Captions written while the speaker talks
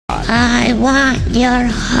I want your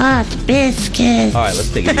hot biscuits. All right, let's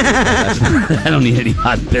take it easy. I don't need any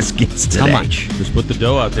hot biscuits today. How much? Just put the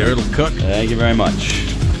dough out there. It'll cook. Thank you very much.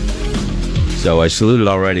 So I saluted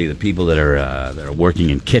already the people that are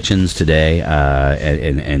working in kitchens today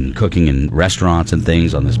and cooking in restaurants and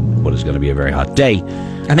things on this what is going to be a very hot day.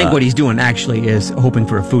 I think what he's doing actually is hoping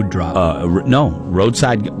for a food drop. No,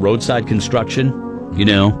 roadside construction,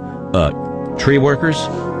 tree workers,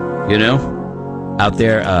 out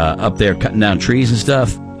there up there cutting down trees and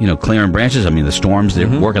stuff, clearing branches. I mean, the storms, they're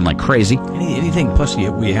working like crazy. Anything, plus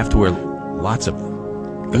we have to wear lots of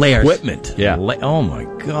Layers. equipment. Yeah. Oh, my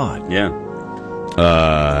God. Yeah.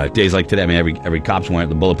 Days like today, I mean, every cop's wearing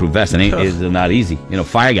the bulletproof vest, and it's not easy.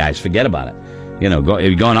 Fire guys, forget about it. If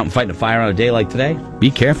you're going out and fighting a fire on a day like today,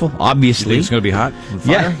 be careful. Obviously, You think it's going to be hot with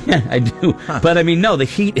fire? Yeah, I do. Huh. But I mean, no, the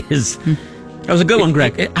heat is. That was a good one,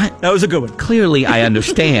 Greg. That was a good one. Clearly, I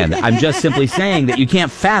understand. I'm just simply saying that you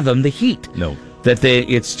can't fathom the heat. No. That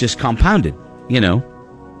it's just compounded.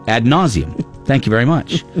 Ad nauseum. Thank you very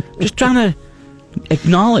much. Just trying to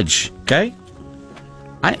acknowledge. Okay.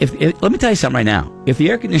 Let me tell you something right now. If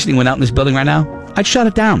the air conditioning went out in this building right now, I'd shut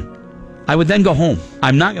it down. I would then go home.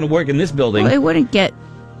 I'm not going to work in this building. Well, it wouldn't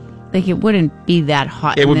be that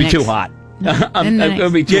hot. It would be too hot. It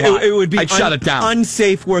would be too hot. It would be I'd shut it down.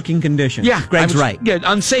 Unsafe working conditions. Yeah, Greg's right. Yeah,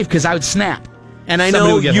 unsafe because I would snap. And I Somebody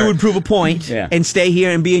know would get you hurt. would prove a point Yeah. and stay here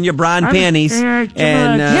and be in your bra and panties.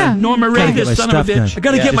 Norma Ray, this son of a bitch. I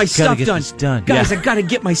gotta get my Just gotta stuff get done. this done. Guys, Yeah. I gotta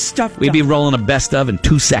get my stuff We'd done. be rolling a best of in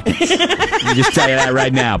 2 seconds. Let me just tell you that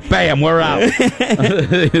right now. Bam, we're out.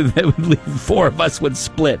 That would leave 4 of us would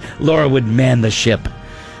split. Laura would man the ship.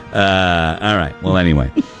 All right. Well,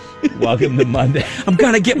 anyway. Welcome to Monday. I'm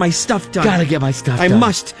gonna get my stuff done. Gotta get my stuff I done.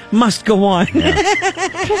 must go on.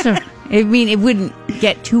 I mean, it wouldn't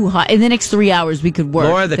get too hot. In the next 3 hours, we could work.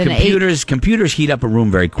 Laura, the Then computers heat up a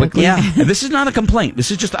room very quickly. Yeah. And this is not a complaint.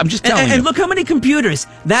 This is just, I'm just telling you. And look how many computers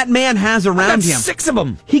that man has I got around him. 6 of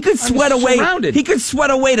them. He could sweat away. surrounded. He could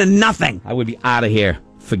sweat away to nothing. I would be out of here.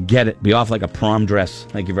 Forget it. Be off like a prom dress.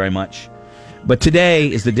 Thank you very much. But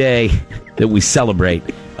today is the day that we celebrate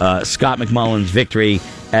Scott McMullen's victory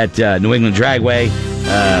at New England Dragway.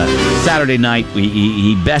 Saturday night,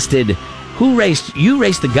 he bested. Who raced? You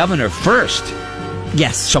raced the governor first.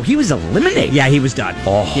 Yes. So he was eliminated. Yeah, he was done.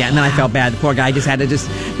 Oh. Yeah, and then I felt bad. The poor guy just had to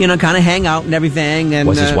kind of hang out and everything. And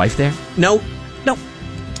Was his wife there? No.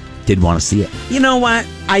 Did want to see it. You know what?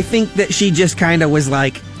 I think that she just kind of was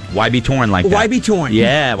like, Why be torn like that? why be torn?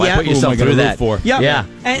 Yeah, why put yourself Who am I through gonna that? root for? Yeah. Yeah.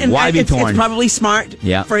 And why be it's torn? It's probably smart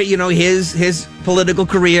Yeah. for, his political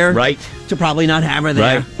career. Right. To probably not have her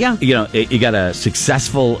there. Right. Yeah. You got a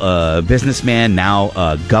successful businessman,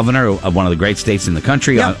 now governor of one of the great states in the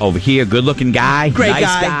country. Yeah. Over here, good-looking guy, Great nice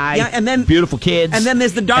guy. Yeah, and then beautiful kids. And then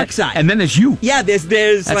there's the dark side. And then there's you. Yeah, there's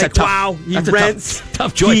That's like, a tough, wow, he that's rents. a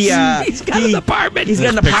tough choice. He's got an apartment. He's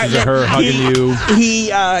got an There's apartment. pictures of her hugging you. He,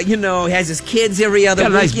 has his kids every other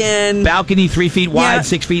Got a nice weekend. balcony, 3 feet wide, Yeah.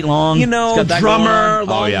 6 feet long. It's got that going Drummer, on.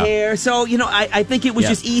 long yeah. hair. So, I think it was Yeah.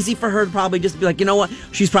 just easy for her to probably just be like, you know what?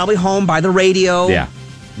 She's probably home by the radio. Yeah.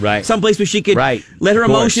 Right. Someplace where she could Right. let her Of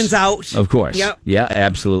course. emotions out. Of course. Yep. Yeah,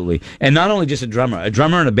 absolutely. And not only just a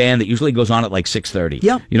drummer in a band that usually goes on at like 6:30.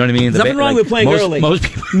 Yep. You know what I mean? There's nothing wrong with playing early. Most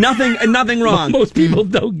people, Nothing wrong. most people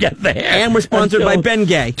don't get there. And we're sponsored by Ben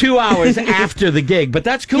Gay. 2 hours after the gig, but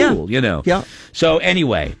that's cool, Yeah. So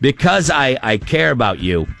anyway, because I care about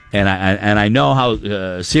you, and I know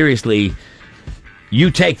how seriously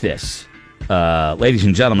you take this, ladies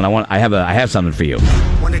and gentlemen, I have something for you.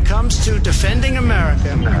 When it comes to defending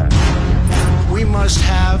America, we must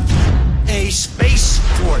have a Space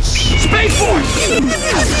Force. Space Force!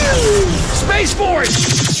 Space Force!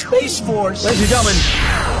 Space Force. Ladies and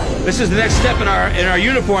gentlemen, this is the next step in our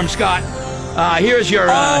uniform, Scott. Here's your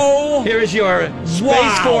Space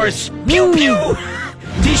wow. Force pew pew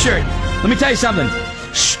T-shirt. Let me tell you something.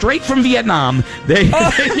 Straight from Vietnam. There you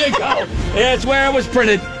go. That's where it was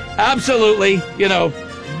printed. Absolutely.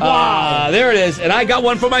 Wow. There it is. And I got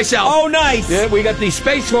one for myself. Oh, nice. Yeah, we got the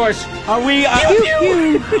Space Force. Are we? You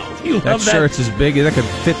That love that. shirt's as big that could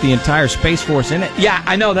fit the entire Space Force in it. Yeah,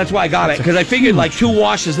 I know. That's why I got it. Because I figured like 2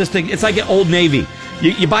 washes, this thing, it's like an Old Navy.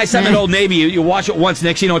 You buy something at Old Navy, you wash it once,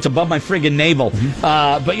 next thing you know, it's above my friggin' navel.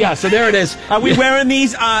 But yeah, so there it is. Are we wearing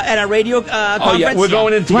these at our radio conference? Oh, yeah, we're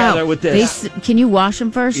going in together with this. Can you wash them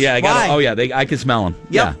first? Yeah, I got Why? it. Oh, yeah, I can smell them.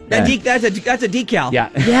 Yep. Yeah. That's a decal. Yeah.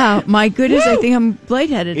 Yeah, my goodness, I think I'm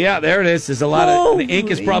lightheaded. Yeah, there it is. There's a lot of... The ink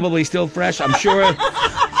is probably still fresh. I'm sure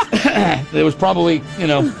there was probably,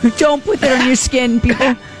 Don't put that on your skin,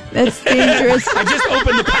 people. That's dangerous. I just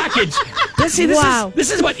opened the package. Wow.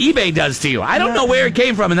 This is what eBay does to you. I don't know where it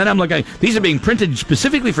came from, and then I'm looking. These are being printed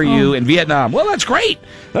specifically for you in Vietnam. Well, that's great.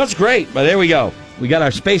 That's great. But there we go. We got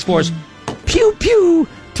our Space Force Pew Pew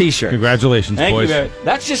T-shirt. Congratulations, Thank boys. you very.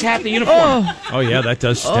 That's just half the uniform. Oh, yeah, that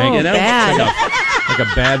does stink. Oh, bad. Like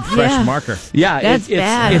a bad fresh Yeah. marker. Yeah, That's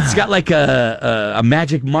bad. It's got like a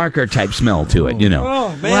magic marker type smell to it. You know,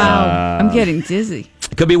 Wow. I'm getting dizzy.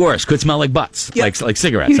 it could be worse. Could smell like butts, like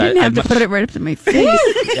cigarettes. You didn't have to put it right up to my face.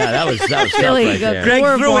 Yeah, that was tough Really right got there. Greg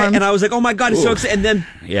Four threw it, forms. and I was like, "Oh my god, it's so exciting!" And then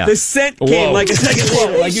Yeah. the scent Whoa. came like a second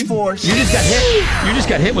later. Like Space Force. You just got hit. You just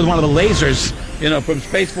got hit with one of the lasers, from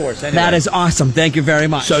Space Force. Anyway. that is awesome. Thank you very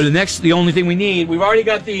much. So the only thing we need, we've already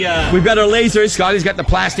got the. We've got our lasers. Scotty's got the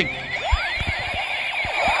plastic.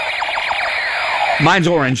 Mine's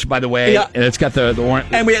orange, by the way. Yeah. And it's got the orange.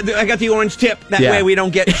 And I got the orange tip. That Yeah. way we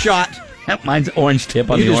don't get shot. Mine's orange tip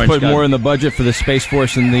on You the just orange put gun. more in the budget for the Space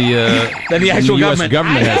Force than the Than the actual US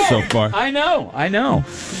government. has I so know. far. I know.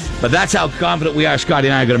 But that's how confident we are. Scotty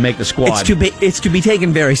and I are going to make the squad. It's to be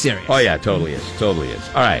taken very serious. Oh yeah, totally is.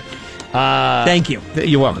 All right. Thank you.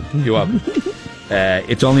 You're welcome.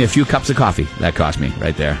 It's only a few cups of coffee that cost me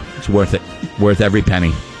right there. It's worth it. Worth every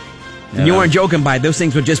penny. You weren't joking by it. Those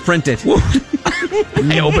things were just printed.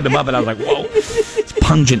 I opened them up and I was like, whoa, it's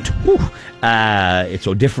pungent. Woo. It's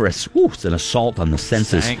odoriferous. Woo. It's an assault on the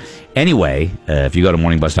senses. Thanks. Anyway, if you go to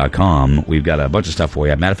morningbus.com, we've got a bunch of stuff for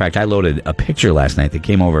you. Matter of fact, I loaded a picture last night that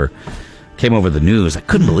came over the news. I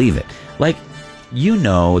couldn't believe it. Like,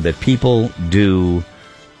 that people do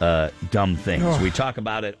dumb things. We talk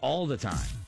about it all the time.